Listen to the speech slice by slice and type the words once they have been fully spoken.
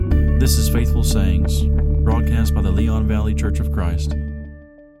This is Faithful Sayings, broadcast by the Leon Valley Church of Christ.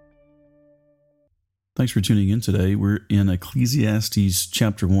 Thanks for tuning in today. We're in Ecclesiastes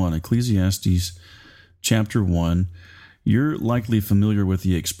chapter 1. Ecclesiastes chapter 1. You're likely familiar with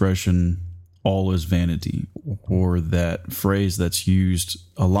the expression, all is vanity, or that phrase that's used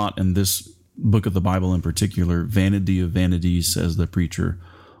a lot in this book of the Bible in particular, vanity of vanities, says the preacher.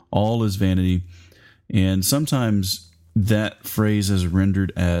 All is vanity. And sometimes that phrase is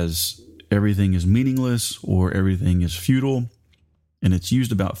rendered as everything is meaningless or everything is futile, and it's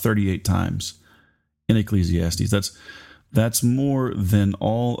used about 38 times in Ecclesiastes. That's more than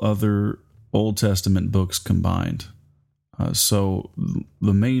all other Old Testament books combined. So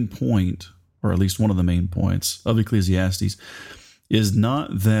the main point, or at least one of the main points of Ecclesiastes, is not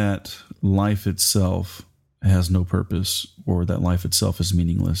that life itself has no purpose or that life itself is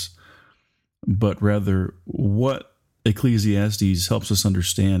meaningless, but rather what Ecclesiastes helps us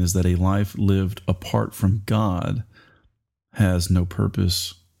understand is that a life lived apart from God has no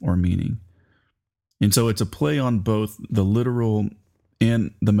purpose or meaning. And so it's a play on both the literal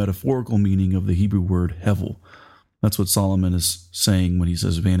and the metaphorical meaning of the Hebrew word hevel. That's what Solomon is saying when he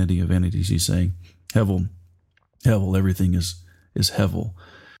says vanity of vanities. He's saying hevel, everything is hevel.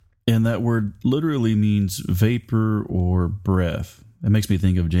 And that word literally means vapor or breath. It makes me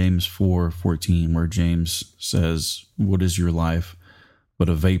think of James 4:14, where James says, "What is your life but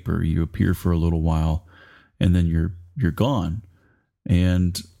a vapor? You appear for a little while, and then you're gone."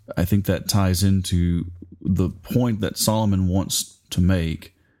 And I think that ties into the point that Solomon wants to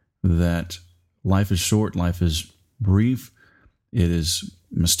make, that life is short, life is brief, it is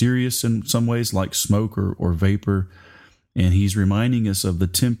mysterious in some ways, like smoke or vapor, and he's reminding us of the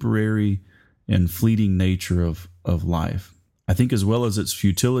temporary and fleeting nature of life. I think as well as its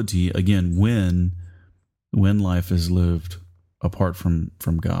futility, again, when life is lived apart from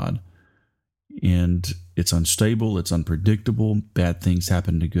God. And it's unstable, it's unpredictable, bad things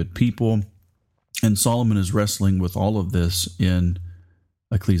happen to good people. And Solomon is wrestling with all of this in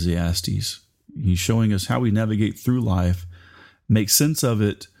Ecclesiastes. He's showing us how we navigate through life, make sense of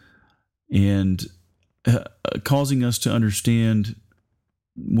it, and causing us to understand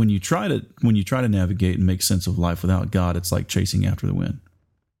when you try to navigate and make sense of life without God, it's like chasing after the wind.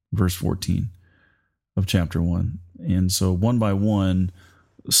 Verse 14 of chapter 1. And so one by one,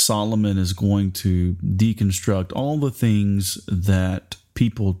 Solomon is going to deconstruct all the things that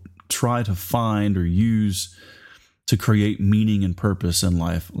people try to find or use to create meaning and purpose in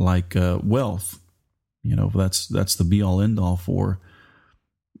life, like wealth. That's the be-all, end-all for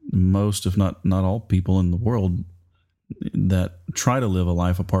most, if not all people in the world that try to live a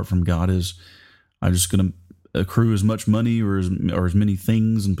life apart from God. Is I'm just going to accrue as much money or as many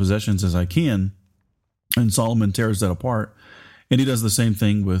things and possessions as I can. And Solomon tears that apart. And he does the same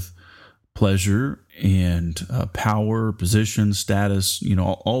thing with pleasure and power, position, status,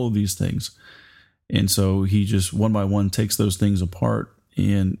 all of these things. And so he just one by one takes those things apart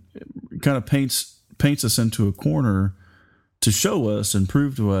and kind of paints us into a corner to show us and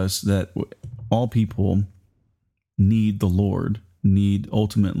prove to us that all people need the Lord, need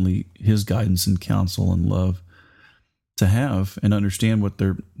ultimately his guidance and counsel and love to have and understand what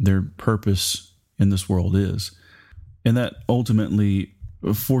their purpose in this world is. And that ultimately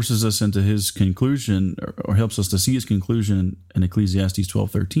forces us into his conclusion, or helps us to see his conclusion in Ecclesiastes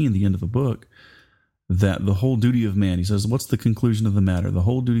 12:13, the end of the book, that the whole duty of man, he says, what's the conclusion of the matter? The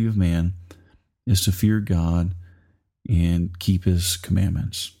whole duty of man is to fear God and keep his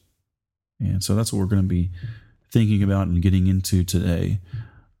commandments. And so that's what we're going to be thinking about and getting into today.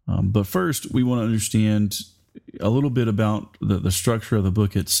 But first, we want to understand a little bit about the structure of the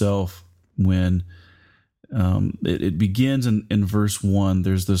book itself. When it begins in verse 1,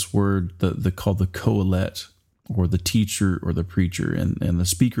 there's this word called the Qoheleth, or the teacher or the preacher, and the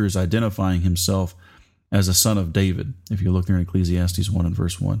speaker is identifying himself as a son of David, if you look there in Ecclesiastes 1 and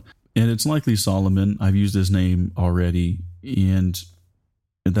verse 1. And it's likely Solomon. I've used his name already, and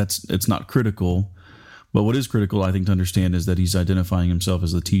it's not critical. But what is critical, I think, to understand is that he's identifying himself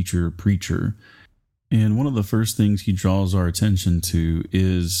as the teacher, preacher. And one of the first things he draws our attention to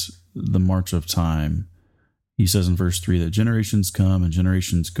is the march of time. He says in verse 3 that generations come and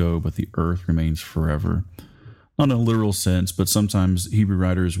generations go, but the earth remains forever. Not in a literal sense, but sometimes Hebrew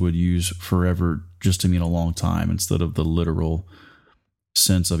writers would use forever just to mean a long time instead of the literal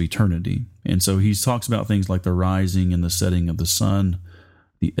sense of eternity. And so he talks about things like the rising and the setting of the sun,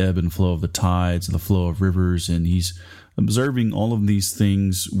 the ebb and flow of the tides, the flow of rivers, and he's observing all of these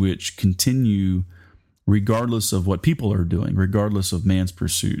things which continue regardless of what people are doing, regardless of man's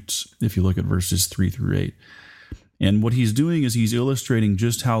pursuits, if you look at verses 3 through 8. And what he's doing is he's illustrating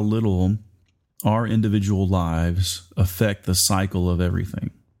just how little our individual lives affect the cycle of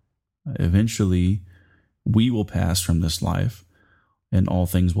everything. Eventually, we will pass from this life, and all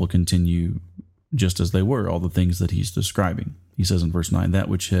things will continue just as they were, all the things that he's describing. He says in verse 9, that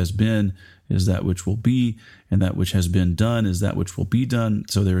which has been is that which will be, and that which has been done is that which will be done.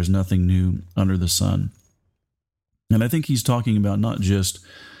 So there is nothing new under the sun. And I think he's talking about not just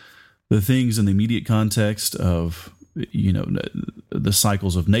the things in the immediate context of, the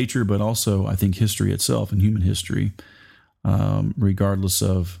cycles of nature, but also I think history itself and human history, regardless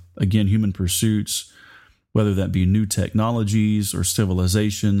of, again, human pursuits, whether that be new technologies or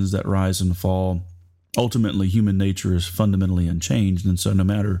civilizations that rise and fall. Ultimately, human nature is fundamentally unchanged. And so no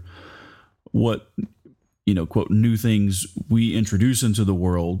matter what, quote, new things we introduce into the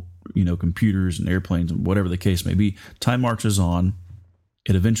world, computers and airplanes and whatever the case may be, time marches on.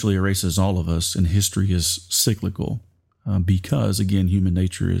 It eventually erases all of us, and history is cyclical because, again, human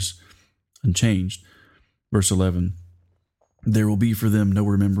nature is unchanged. Verse 11, there will be for them no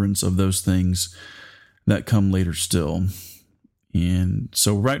remembrance of those things that come later still. And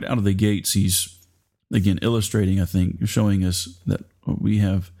so right out of the gates, he's, again, illustrating, I think, showing us that we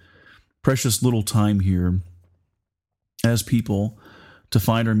have precious little time here as people to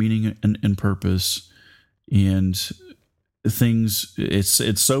find our meaning and purpose. And things,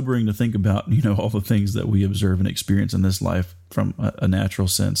 it's sobering to think about, all the things that we observe and experience in this life from a natural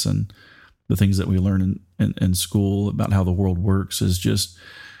sense, and the things that we learn in school about how the world works is just,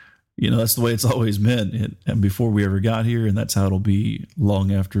 that's the way it's always been, and before we ever got here, and that's how it'll be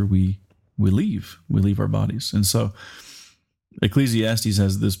long after we leave our bodies. And so Ecclesiastes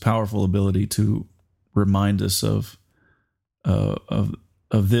has this powerful ability to remind us of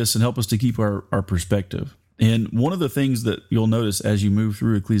this and help us to keep our perspective. And one of the things that you'll notice as you move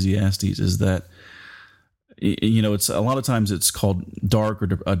through Ecclesiastes is that, it's a lot of times it's called dark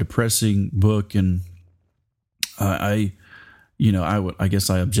or a depressing book. And I guess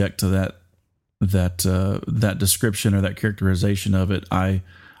I object to that description or that characterization of it. I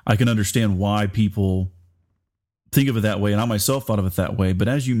can understand why people think of it that way, and I myself thought of it that way. But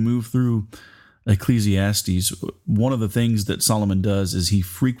as you move through Ecclesiastes, one of the things that Solomon does is he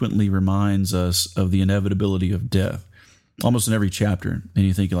frequently reminds us of the inevitability of death, almost in every chapter. And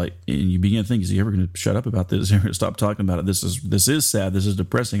you think, and you begin to think, is he ever going to shut up about this? Is he ever going to stop talking about it? This is sad. This is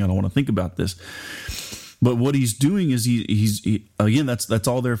depressing. I don't want to think about this. But what he's doing is he's again, that's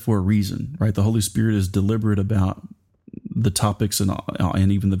all there for a reason, right? The Holy Spirit is deliberate about the topics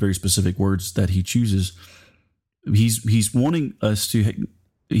and even the very specific words that he chooses. He's wanting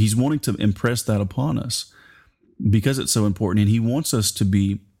to impress that upon us because it's so important, and he wants us to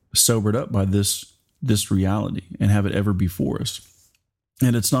be sobered up by this reality and have it ever before us.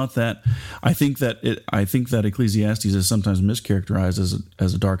 And it's not that I think that Ecclesiastes is sometimes mischaracterized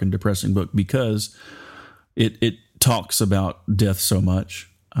as a dark and depressing book because it talks about death so much.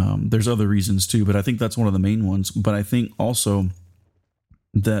 There's other reasons too, but I think that's one of the main ones. But I think also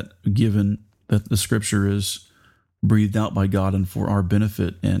that given that the Scripture is breathed out by God and for our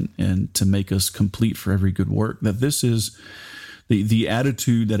benefit and to make us complete for every good work, that this is the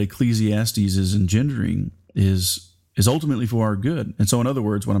attitude that Ecclesiastes is engendering is ultimately for our good. And so in other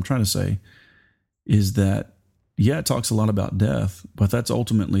words, what I'm trying to say is that, it talks a lot about death, but that's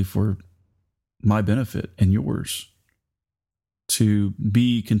ultimately for my benefit and yours, to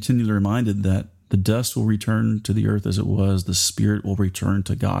be continually reminded that the dust will return to the earth as it was, the spirit will return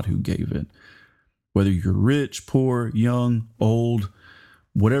to God who gave it. Whether you're rich, poor, young, old,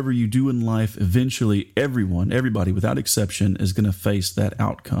 whatever you do in life, eventually everybody without exception is going to face that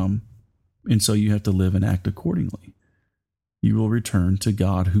outcome. And so you have to live and act accordingly. You will return to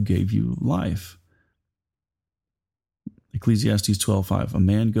God who gave you life. Ecclesiastes 12:5, a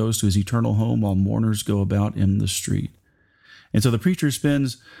man goes to his eternal home while mourners go about in the street. And so the preacher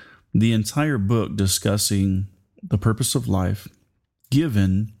spends the entire book discussing the purpose of life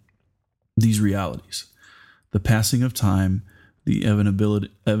given these realities, the passing of time, the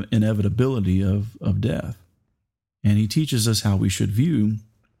inevitability of death. And he teaches us how we should view,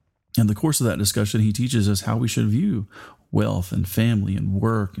 in the course of that discussion, he teaches us how we should view wealth and family and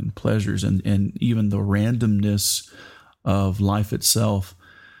work and pleasures and even the randomness of life itself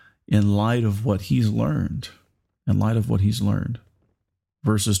in light of what he's learned,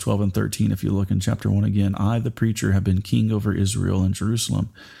 Verses 12 and 13, if you look in chapter 1 again, I, the preacher, have been king over Israel and Jerusalem.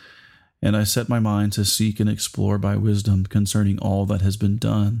 And I set my mind to seek and explore by wisdom concerning all that has been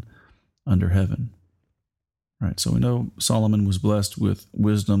done under heaven. Right, so we know Solomon was blessed with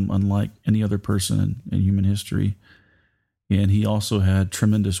wisdom unlike any other person in human history. And he also had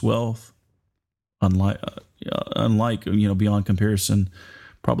tremendous wealth, unlike beyond comparison,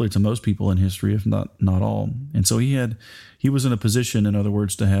 probably to most people in history, if not all. And so he was in a position, in other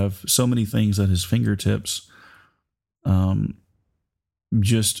words, to have so many things at his fingertips,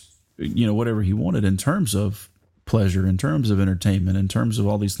 just whatever he wanted in terms of pleasure, in terms of entertainment, in terms of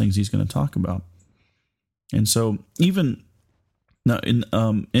all these things he's going to talk about. And so even now in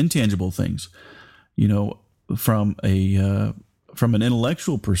intangible things, from an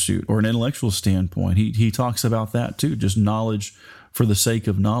intellectual pursuit or an intellectual standpoint, he talks about that too, just knowledge for the sake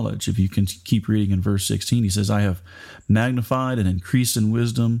of knowledge. If you can keep reading in verse 16, he says, I have magnified and increased in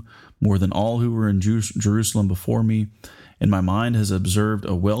wisdom more than all who were in Jerusalem before me, and my mind has observed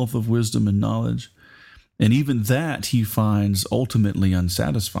a wealth of wisdom and knowledge. And even that he finds ultimately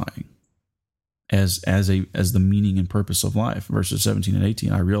unsatisfying as the meaning and purpose of life. Verses 17 and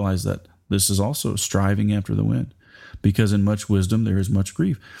 18, I realize that this is also striving after the wind, because in much wisdom there is much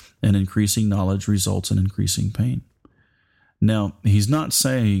grief, and increasing knowledge results in increasing pain. Now, he's not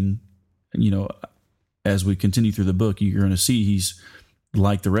saying, as we continue through the book, you're going to see he's,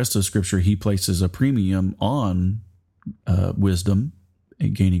 like the rest of Scripture, he places a premium on wisdom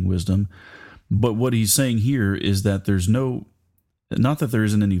and gaining wisdom. But what he's saying here is that not that there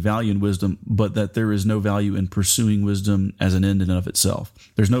isn't any value in wisdom, but that there is no value in pursuing wisdom as an end in and of itself.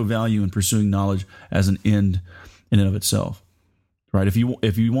 There's no value in pursuing knowledge as an end in and of itself, right? If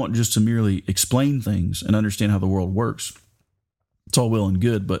you want just to merely explain things and understand how the world works, it's all well and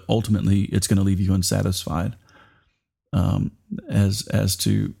good, but ultimately it's going to leave you unsatisfied as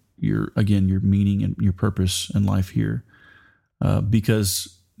to your meaning and your purpose in life here,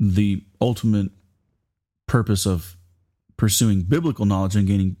 because the ultimate purpose of pursuing biblical knowledge and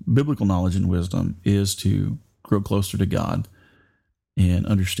gaining biblical knowledge and wisdom is to grow closer to God and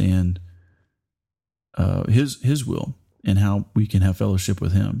understand His will and how we can have fellowship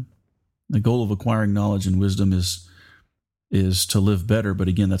with Him. The goal of acquiring knowledge and wisdom is to live better, but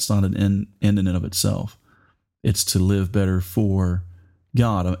again, that's not an end in and of itself. It's to live better for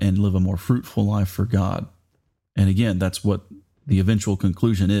God and live a more fruitful life for God. And again, that's what the eventual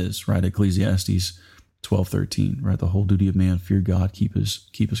conclusion is, right? Ecclesiastes 12:13, right? The whole duty of man, fear God, keep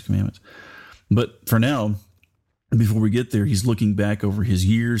his commandments. But for now, before we get there, he's looking back over his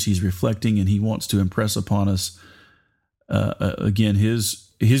years, he's reflecting, and he wants to impress upon us, again,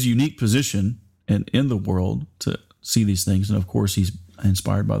 his unique position and in the world to see these things. And of course, he's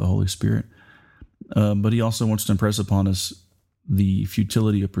inspired by the Holy Spirit. But he also wants to impress upon us the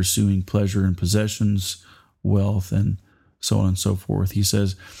futility of pursuing pleasure and possessions, wealth, and so on and so forth. He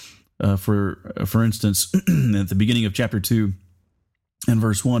says, for instance, at the beginning of chapter 2 and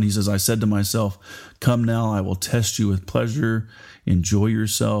verse 1, he says, I said to myself, come now, I will test you with pleasure, enjoy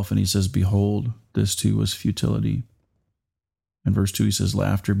yourself. And he says, behold, this too was futility. In verse 2, he says,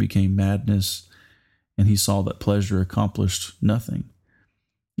 laughter became madness, and he saw that pleasure accomplished nothing.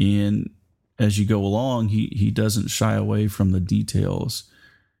 And as you go along, he doesn't shy away from the details.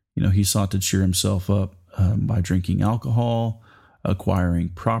 He sought to cheer himself up by drinking alcohol, acquiring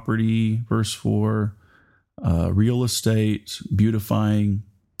property, verse 4, real estate, beautifying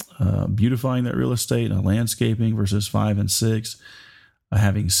that real estate, landscaping, verses 5 and 6,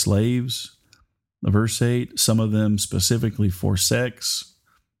 having slaves, verse 8, some of them specifically for sex,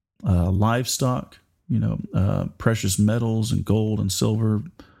 livestock, precious metals and gold and silver.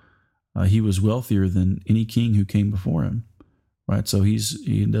 He was wealthier than any king who came before him, right? So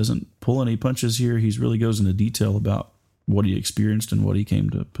he doesn't pull any punches here. He really goes into detail about what he experienced and what he came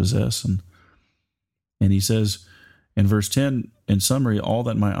to possess. And he says in verse 10, in summary, all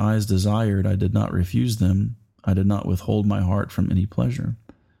that my eyes desired, I did not refuse them. I did not withhold my heart from any pleasure.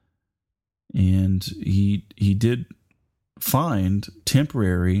 And he did find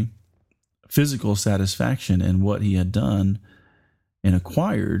temporary physical satisfaction in what he had done and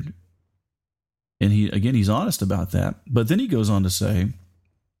acquired. And he's honest about that. But then he goes on to say,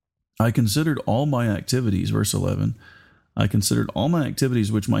 I considered all my activities, verse 11, I considered all my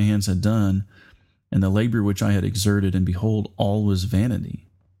activities which my hands had done, and the labor which I had exerted, and behold, all was vanity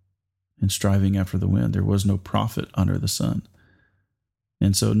and striving after the wind. There was no profit under the sun.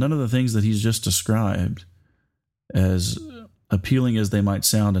 And so none of the things that he's just described, as appealing as they might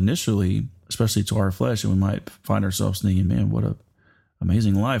sound initially, especially to our flesh, and we might find ourselves thinking, man, what a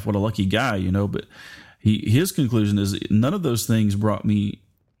amazing life, what a lucky guy, but his conclusion is none of those things brought me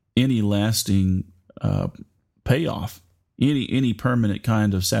any lasting payoff, any permanent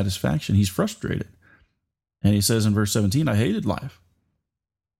kind of satisfaction. He's frustrated. And he says in verse 17, I hated life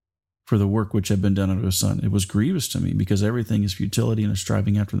for the work which had been done under the sun. It was grievous to me because everything is futility and a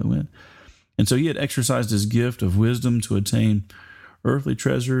striving after the wind. And so he had exercised his gift of wisdom to attain earthly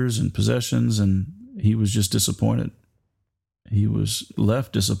treasures and possessions, and he was just disappointed. He was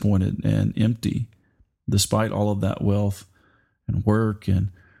left disappointed and empty despite all of that wealth and work.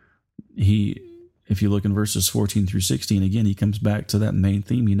 And if you look in verses 14 through 16, again, he comes back to that main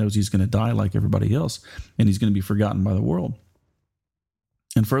theme. He knows he's going to die like everybody else, and he's going to be forgotten by the world.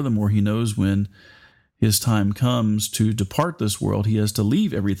 And furthermore, he knows when his time comes to depart this world, he has to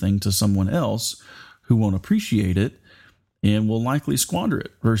leave everything to someone else who won't appreciate it and will likely squander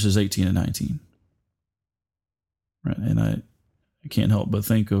it, verses 18 and 19. Right? And I can't help but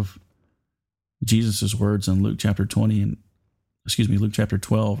think of Jesus' words in Luke chapter 12,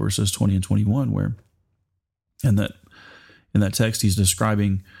 verses 20 and 21, where in that text he's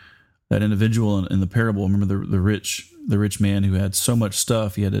describing that individual in the parable. Remember the rich man who had so much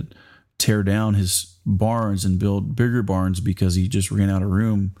stuff he had to tear down his barns and build bigger barns because he just ran out of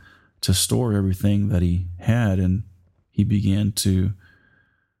room to store everything that he had, and he began to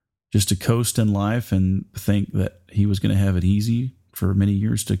coast in life and think that he was going to have it easy for many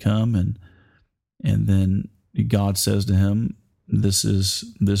years to come. And then God says to him, this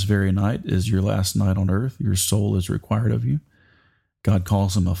very night is your last night on earth. Your soul is required of you. God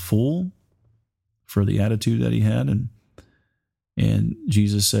calls him a fool for the attitude that he had. And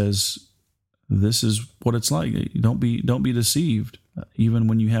Jesus says, this is what it's like. Don't be deceived. Even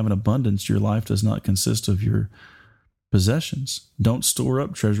when you have an abundance, your life does not consist of your possessions. Don't store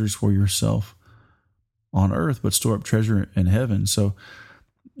up treasures for yourself on earth, but store up treasure in heaven. So,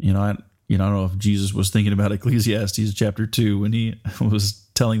 I don't know if Jesus was thinking about Ecclesiastes chapter 2 when he was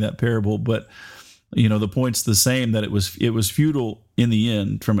telling that parable, but the point's the same, that it was futile in the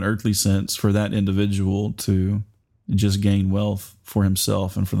end from an earthly sense for that individual to just gain wealth for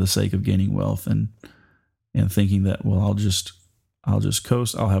himself and for the sake of gaining wealth and thinking that, well, I'll just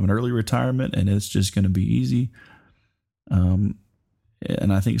coast. I'll have an early retirement and it's just going to be easy.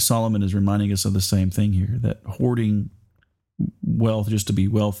 And I think Solomon is reminding us of the same thing here, that hoarding wealth just to be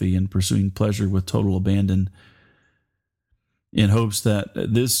wealthy and pursuing pleasure with total abandon in hopes that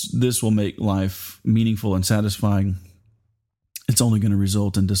this will make life meaningful and satisfying, it's only going to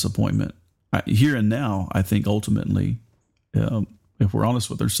result in disappointment. Here and now, I think ultimately, if we're honest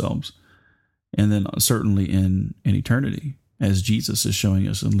with ourselves, and then certainly in eternity, as Jesus is showing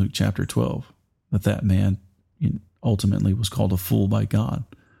us in Luke chapter 12, that man ultimately was called a fool by God.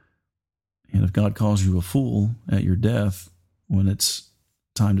 And if God calls you a fool at your death, when it's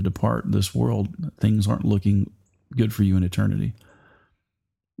time to depart this world, things aren't looking good for you in eternity.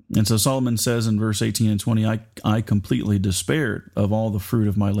 And so Solomon says in verse 18 and 20, I completely despaired of all the fruit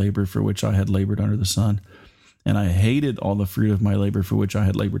of my labor for which I had labored under the sun. And I hated all the fruit of my labor for which I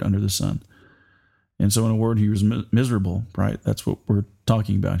had labored under the sun. And so in a word, he was miserable, right? That's what we're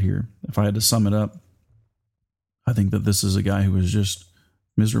talking about here. If I had to sum it up, I think that this is a guy who was just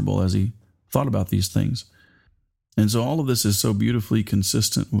miserable as he thought about these things. And so all of this is so beautifully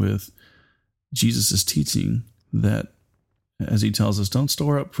consistent with Jesus' teaching that, as he tells us, don't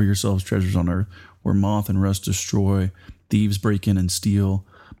store up for yourselves treasures on earth where moth and rust destroy, thieves break in and steal,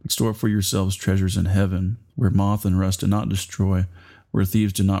 but store up for yourselves treasures in heaven where moth and rust do not destroy, where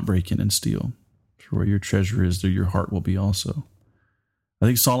thieves do not break in and steal. For where your treasure is, there your heart will be also. I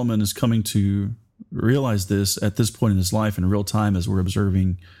think Solomon is coming to realize this at this point in his life in real time as we're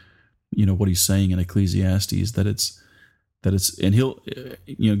observing, what he's saying in Ecclesiastes, that it's, and he'll,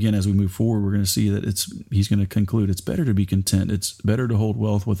 again, as we move forward, we're going to see that he's going to conclude, it's better to be content. It's better to hold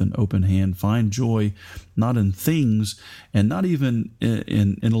wealth with an open hand, find joy, not in things and not even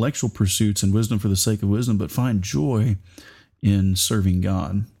in intellectual pursuits and wisdom for the sake of wisdom, but find joy in serving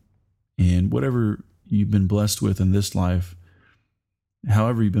God. And whatever you've been blessed with in this life,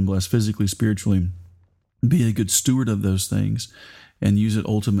 however you've been blessed physically, spiritually, be a good steward of those things and use it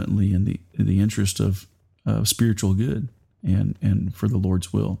ultimately in the interest of spiritual good and for the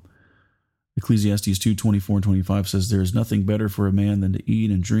Lord's will. Ecclesiastes 2:24 and 25 says, there is nothing better for a man than to eat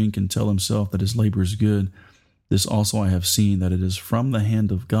and drink and tell himself that his labor is good. This also I have seen, that it is from the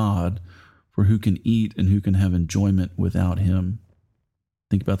hand of God, for who can eat and who can have enjoyment without him?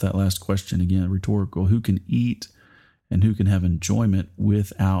 Think about that last question again, rhetorical. Who can eat and who can have enjoyment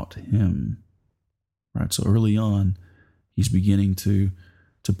without him? Right. So early on, he's beginning to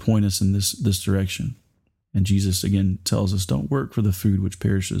point us in this direction. And Jesus again tells us, don't work for the food which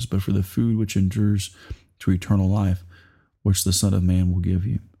perishes, but for the food which endures to eternal life, which the Son of Man will give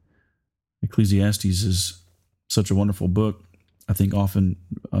you. Ecclesiastes is such a wonderful book, I think often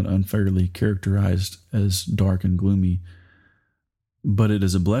unfairly characterized as dark and gloomy. But it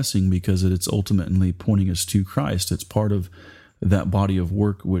is a blessing because it's ultimately pointing us to Christ. It's part of that body of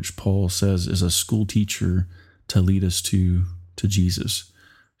work which Paul says is a school teacher to lead us to to Jesus.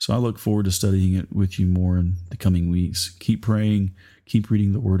 So I look forward to studying it with you more in the coming weeks. Keep praying, keep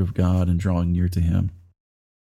reading the Word of God, and drawing near to Him.